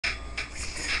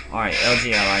Alright,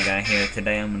 LgAllyGuy here.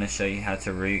 Today I'm going to show you how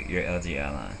to root your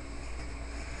LgAlly.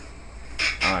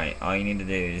 Alright, all you need to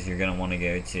do is you're going to want to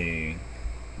go to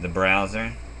the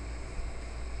browser.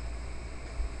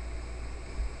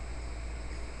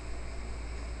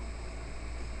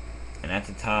 And at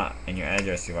the top in your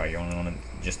address bar, you're going to want to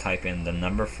just type in the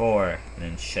number 4 and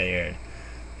then shared.com.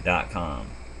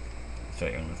 That's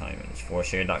what you're going to type in. It's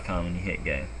 4shared.com and you hit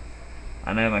go.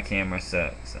 I know my camera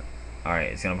sucks.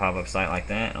 Alright, it's going to pop up a site like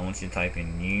that. I want you to type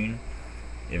in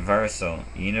universal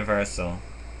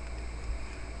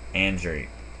Android.apk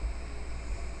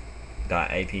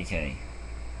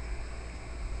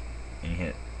and you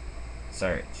hit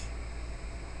search.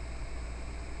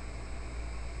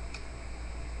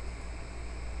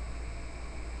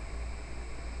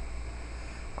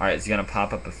 Alright, it's going to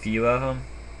pop up a few of them,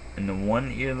 and the one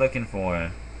that you're looking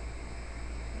for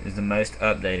is the most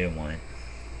updated one.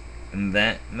 And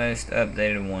that most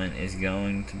updated one is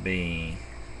going to be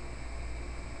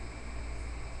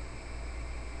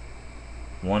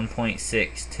 1.62.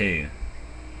 It's going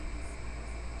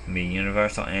to be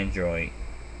Universal Android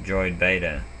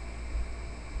Beta.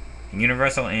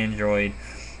 Universal Android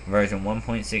version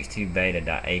 1.62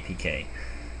 beta.apk.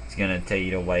 It's going to tell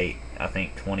you to wait, I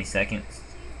think, 20 seconds.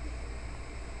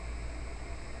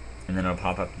 And then it'll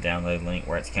pop up the download link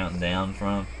where it's counting down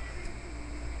from.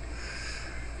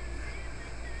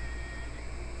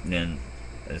 Then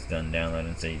it's done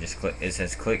downloading, so you just click, it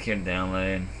says click here to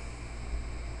download.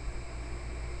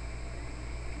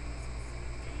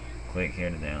 Click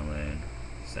here to download.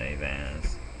 Save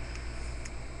as.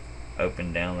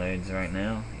 Open downloads right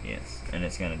now. Yes. And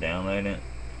it's going to download it.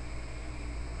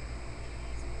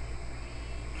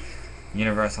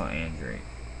 Universal Android.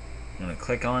 I'm going to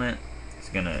click on it. It's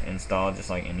going to install just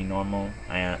like any normal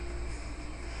app.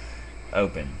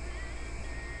 Open.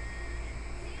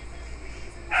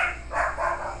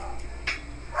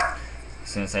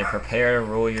 It's going to say prepare to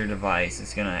rule your device.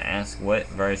 It's going to ask what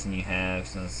version you have.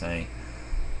 It's going to say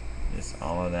just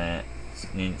all of that.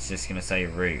 It's just going to say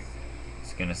root.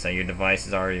 It's going to say your device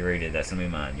is already rooted. That's going to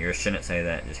be mine. Yours shouldn't say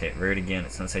that. Just hit root again.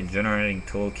 It's going to say generating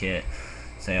toolkit.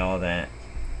 Say all that.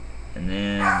 And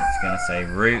then it's going to say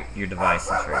root your device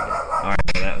is rooted. Alright,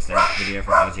 so that was the video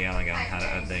from LgAllyGuy on how to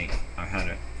update, or how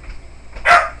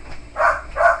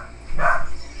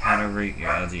to root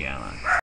your LgAlly.